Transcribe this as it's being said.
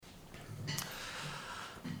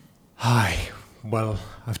Hi. Well,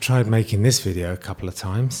 I've tried making this video a couple of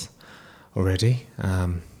times already.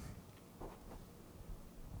 I'm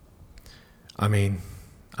in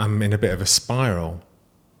a bit of a spiral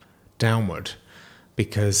downward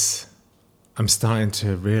because I'm starting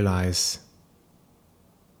to realize,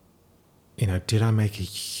 did I make a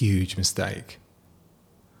huge mistake?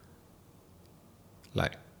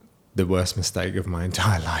 Like the worst mistake of my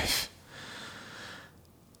entire life.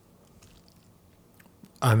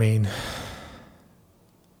 I'm in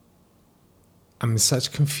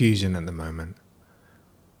such confusion at the moment.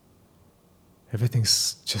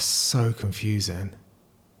 Everything's just so confusing.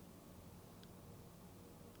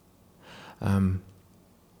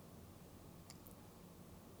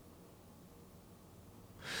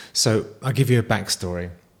 So I'll give you a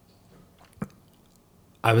backstory.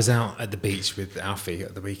 I was out at the beach with Alfie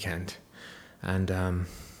at the weekend, and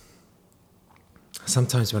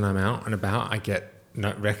sometimes when I'm out and about, I get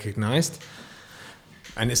not recognised,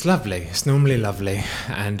 and it's lovely. It's normally lovely,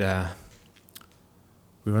 and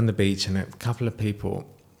we were on the beach, and a couple of people,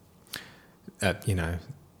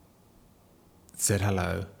 said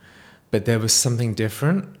hello, but there was something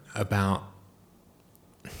different about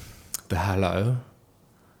the hello.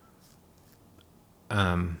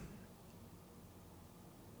 I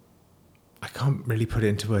can't really put it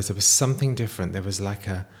into words. There was something different. There was like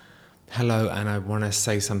a hello, and I want to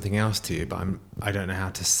say something else to you, but I don't know how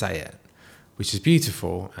to say it, which is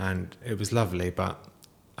beautiful, and it was lovely, but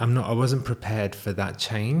I wasn't prepared for that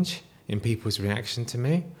change in people's reaction to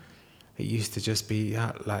me. It used to just be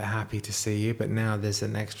like happy to see you, but now there's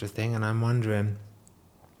an extra thing, and I'm wondering,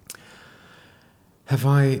 have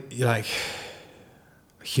I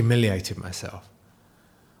humiliated myself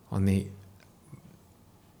on the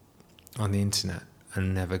internet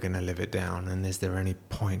and never going to live it down? And is there any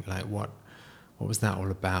point? What was that all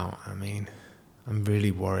about? I'm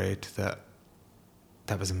really worried that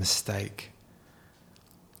was a mistake.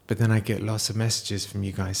 But then I get lots of messages from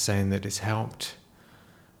you guys saying that it's helped.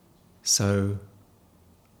 So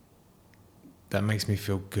that makes me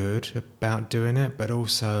feel good about doing it, but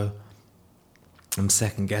also I'm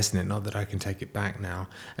second guessing it, not that I can take it back now.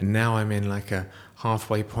 And now I'm in like a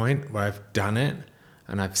halfway point where I've done it,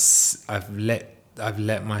 and I've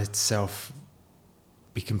let myself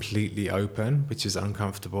be completely open, which is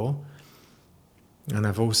uncomfortable. And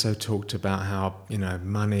I've also talked about how,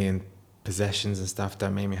 money and possessions and stuff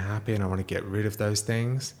don't make me happy, and I want to get rid of those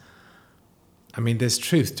things. There's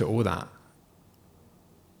truth to all that,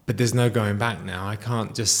 but there's no going back now. I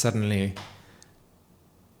can't just suddenly.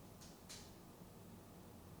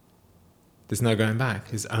 There's no going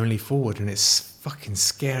back. It's only forward, and it's fucking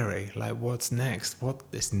scary. Like, what's next? What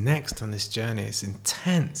is next on this journey? It's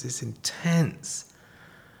intense. It's intense.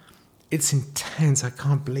 It's intense. I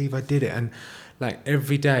can't believe I did it. And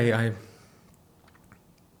every day I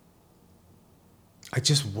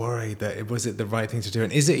just worry that was it the right thing to do,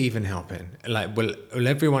 and is it even helping? Will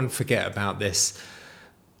everyone forget about this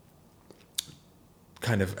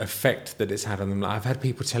kind of effect that it's had on them? I've had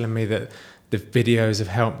people telling me that the videos have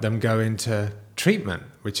helped them go into treatment,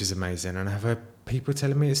 which is amazing, and I've heard people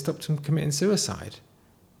telling me it stopped them committing suicide,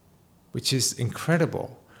 which is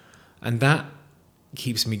incredible, and that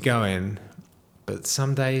keeps me going. But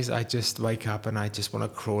some days I just wake up and I just want to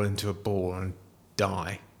crawl into a ball and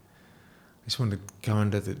die. I just want to go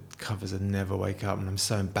under the covers and never wake up, and I'm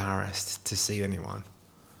so embarrassed to see anyone.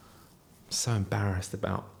 I'm so embarrassed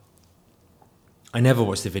about. I never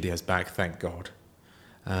watch the videos back, thank God.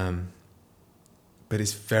 But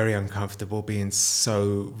it's very uncomfortable being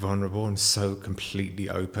so vulnerable and so completely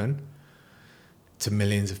open to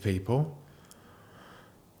millions of people.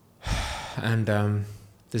 And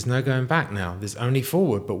there's no going back now. There's only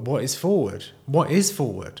forward. But what is forward? What is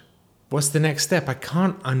forward? What's the next step? I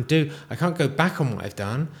can't go back on what I've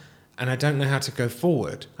done, and I don't know how to go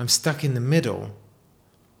forward. I'm stuck in the middle.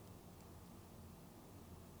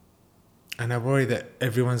 And I worry that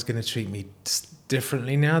everyone's going to treat me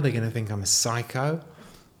differently now. They're going to think I'm a psycho,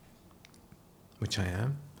 which I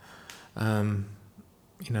am.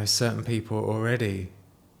 Certain people already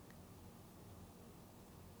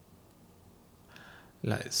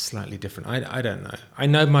slightly different. I don't know. I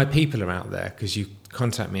know my people are out there because you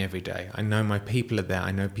contact me every day. I know my people are there.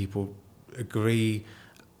 I know people agree.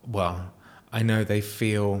 Well, I know they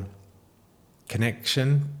feel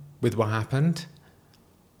connection with what happened.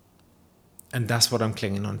 And that's what I'm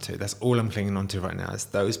clinging on to. That's all I'm clinging on to right now, is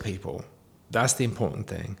those people. That's the important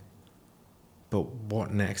thing. But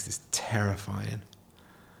what next is terrifying.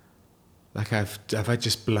 Have I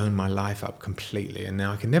just blown my life up completely, and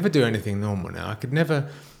now I can never do anything normal now. I could never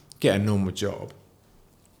get a normal job.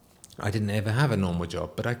 I didn't ever have a normal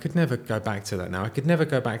job, but I could never go back to that now. I could never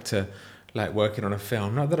go back to like working on a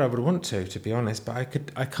film. Not that I would want to be honest, but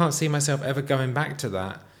I can't see myself ever going back to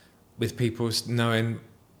that with people knowing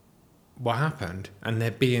what happened and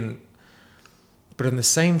there being. But at the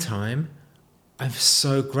same time, I'm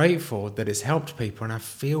so grateful that it's helped people, and I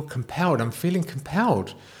feel compelled. I'm feeling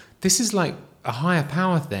compelled. This is like a higher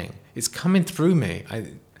power thing. It's coming through me.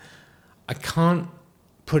 I can't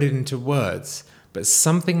put it into words, but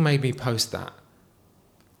something made me post that.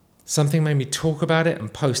 Something made me talk about it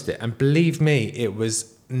and post it. And believe me, it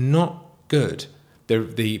was not good.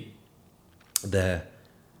 The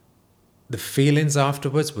feelings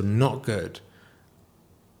afterwards were not good.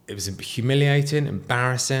 It was humiliating,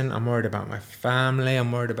 embarrassing. I'm worried about my family.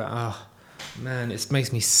 I'm worried about, oh man, it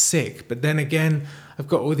makes me sick. But then again, I've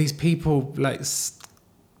got all these people, like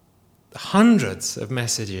hundreds of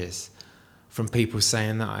messages from people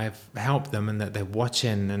saying that I've helped them and that they're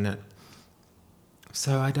watching and that.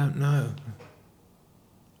 So I don't know.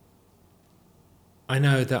 I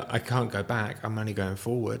know that I can't go back. I'm only going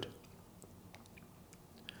forward.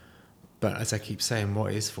 But as I keep saying,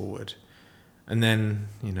 what is forward? And then,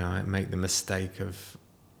 I make the mistake of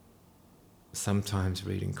sometimes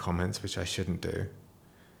reading comments, which I shouldn't do.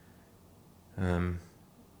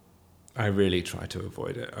 I really try to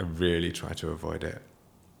avoid it.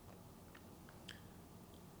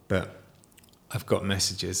 But I've got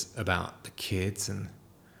messages about the kids, and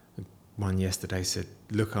one yesterday said,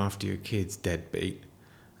 look after your kids, deadbeat.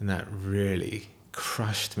 And that really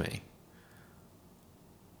crushed me.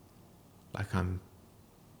 Like I'm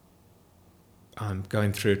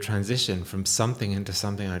going through a transition from something into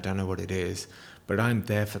something, I don't know what it is, but I'm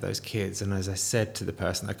there for those kids. And as I said to the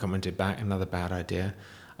person that commented back, another bad idea,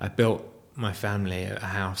 I built my family a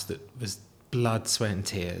house that was blood, sweat and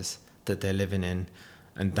tears that they're living in,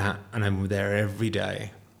 and I'm there every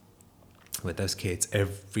day with those kids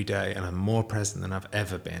every day, and I'm more present than I've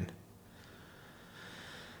ever been.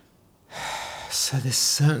 So there's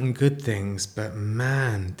certain good things, but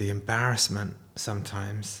man, the embarrassment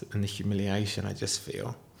sometimes and the humiliation I just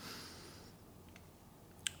feel.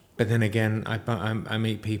 But then again, I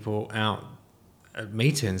meet people out at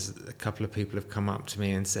meetings. A couple of people have come up to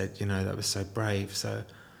me and said, that was so brave. So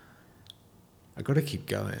I got to keep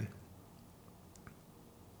going.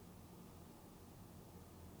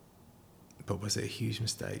 But was it a huge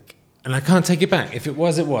mistake? And I can't take it back. If it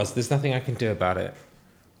was, it was. There's nothing I can do about it.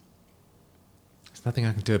 There's nothing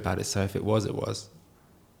I can do about it. So if it was, it was.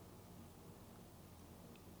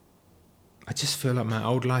 I just feel like my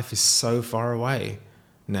old life is so far away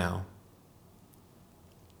now.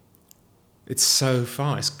 It's so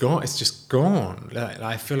far. It's gone. It's just gone. Like,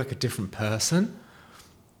 I feel like a different person.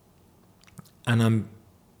 And I'm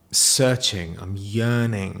searching. I'm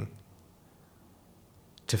yearning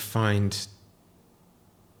to find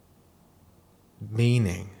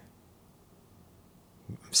meaning.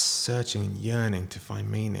 I'm searching and yearning to find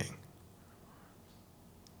meaning.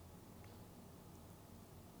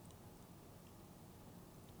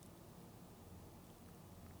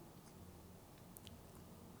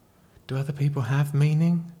 Do other people have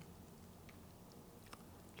meaning?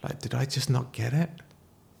 Like, did I just not get it?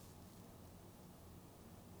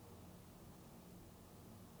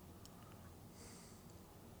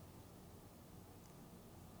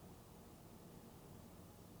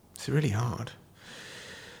 It's really hard.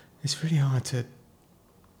 It's really hard to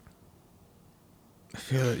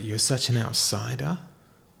feel that you're such an outsider.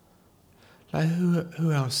 Like,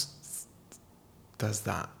 who else does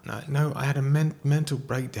that? No, I had a mental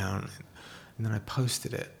breakdown and then I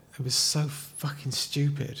posted it. It was so fucking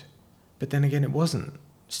stupid. But then again, it wasn't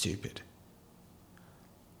stupid.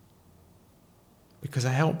 Because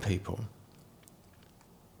I help people.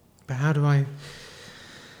 But how do I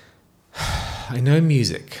know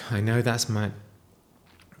music. I know that's I'm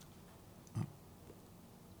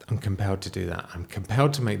compelled to do that. I'm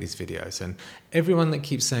compelled to make these videos. And everyone that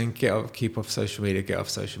keeps saying, keep off social media, get off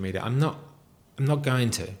social media, I'm not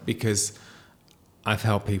going to, because I've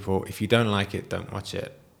helped people. If you don't like it, don't watch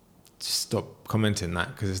it. Just stop commenting that,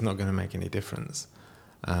 because it's not going to make any difference.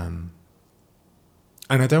 And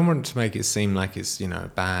I don't want to make it seem like it's,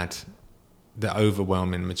 bad. The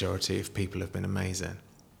overwhelming majority of people have been amazing.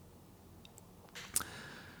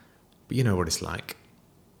 But you know what it's like.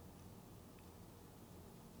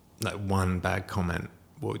 Like, one bad comment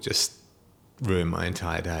will just ruin my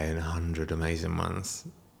entire day, and 100 amazing ones.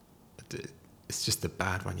 It's just the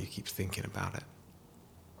bad one. You keep thinking about it.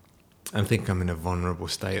 I think I'm in a vulnerable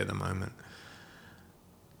state at the moment.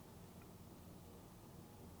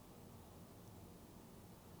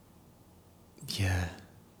 Yeah.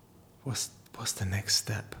 What's the next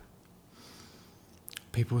step?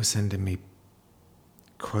 people were sending me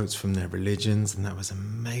quotes from their religions, and that was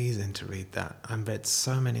amazing to read that. I read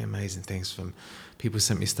so many amazing things from people.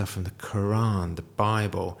 Sent me stuff from the Quran, the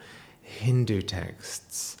Bible, Hindu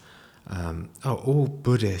texts, all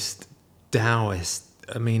Buddhist, Taoist.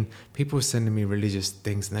 I mean, people were sending me religious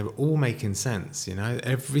things, and they were all making sense, you know.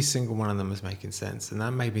 Every single one of them was making sense, and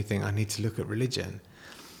that made me think I need to look at religion.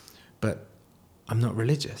 But I'm not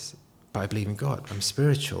religious, but I believe in God. I'm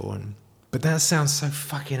spiritual, but that sounds so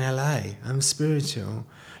fucking LA. I'm spiritual.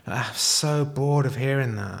 Like, I'm so bored of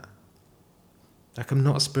hearing that. Like, I'm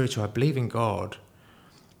not spiritual. I believe in God.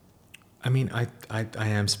 I mean, I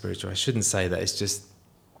am spiritual. I shouldn't say that. It's just,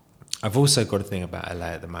 I've also got a thing about LA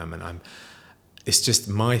at the moment. It's just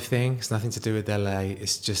my thing. It's nothing to do with LA.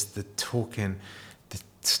 It's just the talking,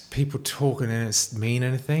 people talking, and it's mean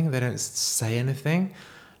anything. They don't say anything.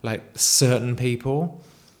 Like certain people,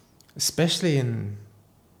 especially in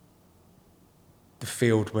the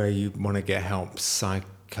field where you want to get help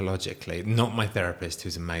psychologically. Not my therapist,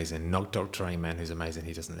 who's amazing. Not Dr. Amen, who's amazing.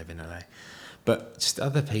 He doesn't live in LA. But just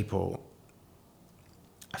other people,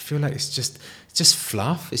 I feel like it's just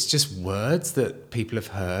fluff. It's just words that people have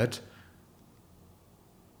heard.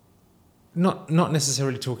 Not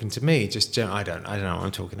necessarily talking to me. Just I don't know what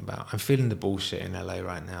I'm talking about. I'm feeling the bullshit in LA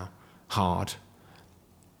right now, hard.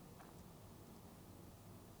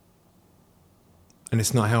 And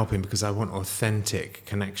it's not helping because I want authentic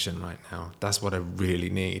connection right now. That's what I really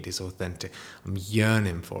need, is authentic. I'm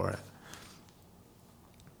yearning for it.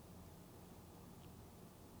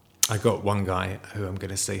 I got one guy who I'm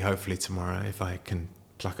going to see hopefully tomorrow, if I can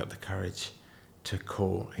pluck up the courage to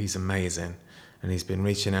call. He's amazing. And he's been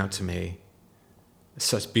reaching out to me.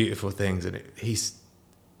 Such beautiful things. And I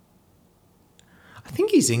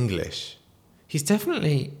think he's English. He's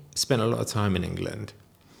definitely spent a lot of time in England.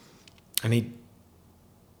 And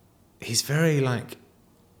he's very like,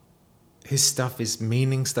 his stuff is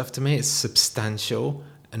meaning stuff to me. It's substantial,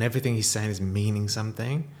 and everything he's saying is meaning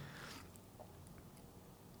something.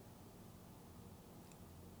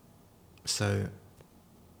 So,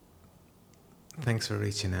 thanks for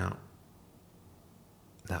reaching out,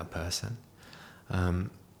 that person. I'm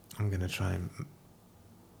going to try and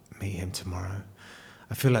meet him tomorrow.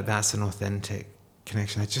 I feel like that's an authentic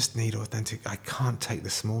connection. I just need authentic. I can't take the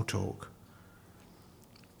small talk.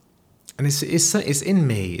 And it's in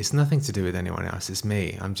me. It's nothing to do with anyone else. It's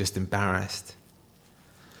me. I'm just embarrassed.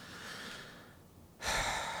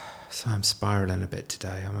 So I'm spiraling a bit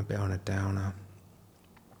today. I'm a bit on a downer.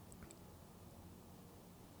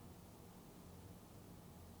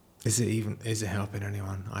 Is it helping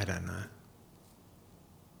anyone? I don't know.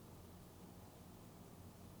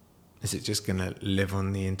 Is it just going to live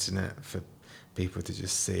on the internet for people to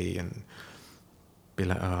just see and be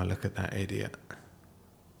like, oh, look at that idiot.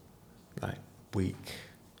 Like, weak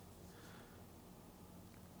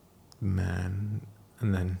man.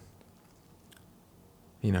 And then,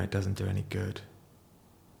 it doesn't do any good.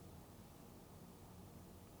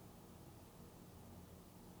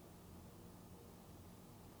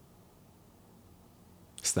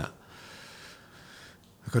 It's that.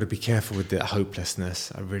 I've got to be careful with the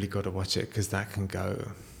hopelessness. I really got to watch it, because that can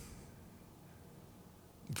go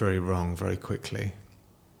very wrong very quickly.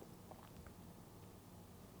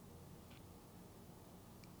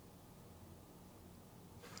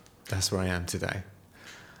 That's where I am today.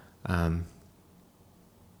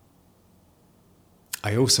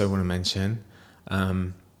 I also want to mention,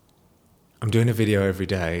 I'm doing a video every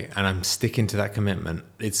day, and I'm sticking to that commitment.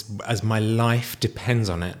 It's as my life depends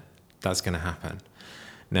on it, that's going to happen.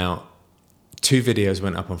 Now, 2 videos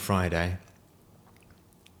went up on Friday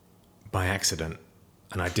by accident,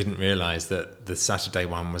 and I didn't realize that the Saturday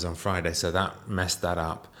one was on Friday, so that messed that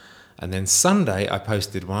up. And then Sunday I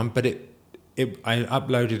posted one, but I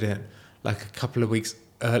uploaded it like a couple of weeks.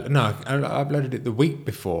 I uploaded it the week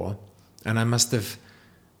before, and I must have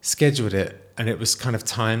scheduled it, and it was kind of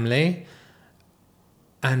timely.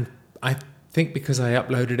 And I think because I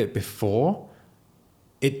uploaded it before,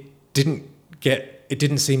 it didn't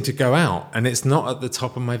seem to go out, and it's not at the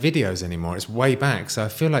top of my videos anymore. It's way back, so I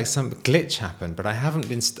feel like some glitch happened. But I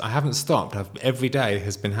haven't stopped. Every day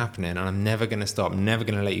has been happening, and I'm never going to stop. I'm never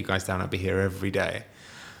going to let you guys down. I'll be here every day.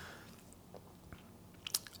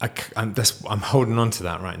 I'm holding on to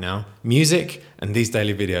that right now. Music and these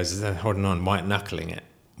daily videos is holding on, white knuckling it.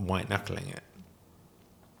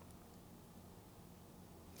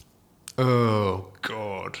 Oh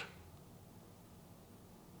God.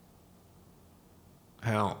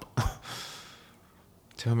 Help.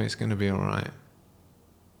 Tell me it's going to be all right.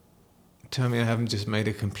 Tell me I haven't just made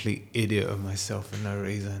a complete idiot of myself for no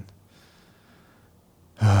reason.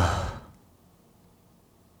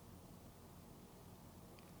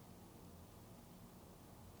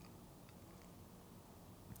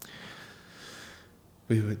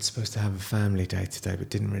 we were supposed to have a family day today, but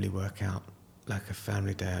didn't really work out like a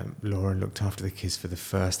family day. Laura looked after the kids for the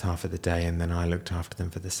first half of the day, and then I looked after them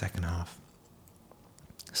for the second half.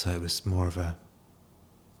 So it was more of a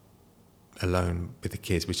alone with the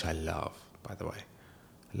kids, which I love, by the way.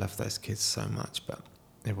 I love those kids so much, but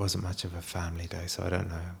it wasn't much of a family day, so I don't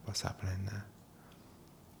know what's happening there.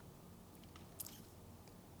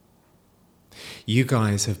 You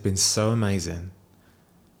guys have been so amazing.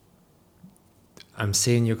 I'm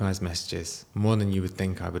seeing your guys' messages more than you would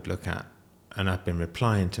think I would look at, and I've been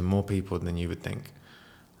replying to more people than you would think.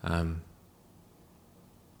 Some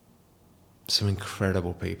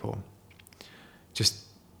incredible people just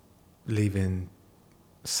leaving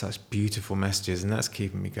such beautiful messages, and that's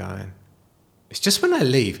keeping me going. It's just when I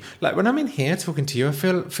leave, like when I'm in here talking to you, I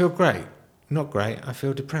feel great. Not great, I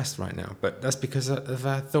feel depressed right now, but that's because of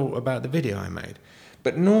our thought about the video I made.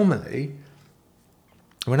 But normally,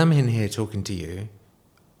 when I'm in here talking to you,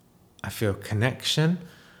 I feel connection.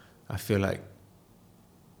 I feel a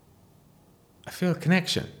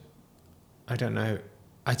connection. I don't know.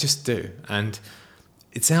 I just do. And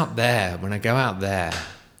it's out there. When I go out there,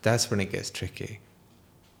 that's when it gets tricky.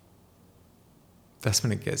 That's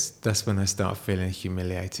when I start feeling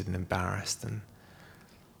humiliated and embarrassed. And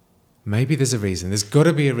maybe there's a reason. There's got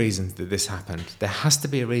to be a reason that this happened. There has to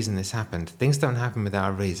be a reason this happened. Things don't happen without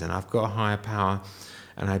a reason. I've got a higher power,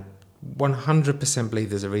 and I 100%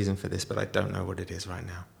 believe there's a reason for this, but I don't know what it is right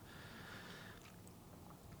now.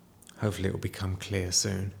 Hopefully it will become clear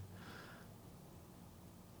soon.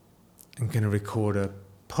 I'm going to record a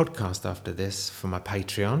podcast after this for my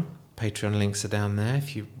Patreon. Patreon links are down there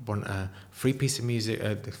if you want a free piece of music,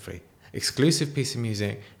 exclusive piece of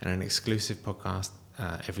music and an exclusive podcast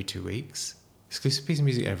every 2 weeks. Exclusive piece of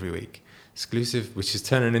music every week. Exclusive, which is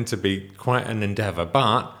turning into be quite an endeavour,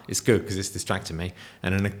 but it's good because it's distracting me.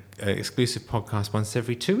 And an exclusive podcast once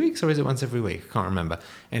every 2 weeks, or is it once every week? I can't remember.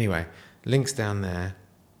 Anyway, links down there.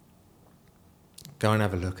 Go and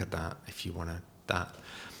have a look at that if you want that.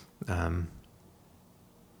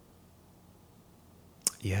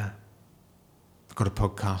 Yeah. I've got a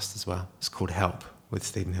podcast as well. It's called Help with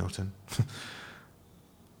Stephen Hilton.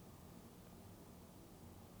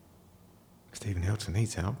 Stephen Hilton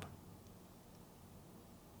needs help.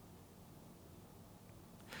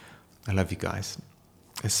 I love you guys.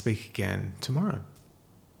 Let's speak again tomorrow.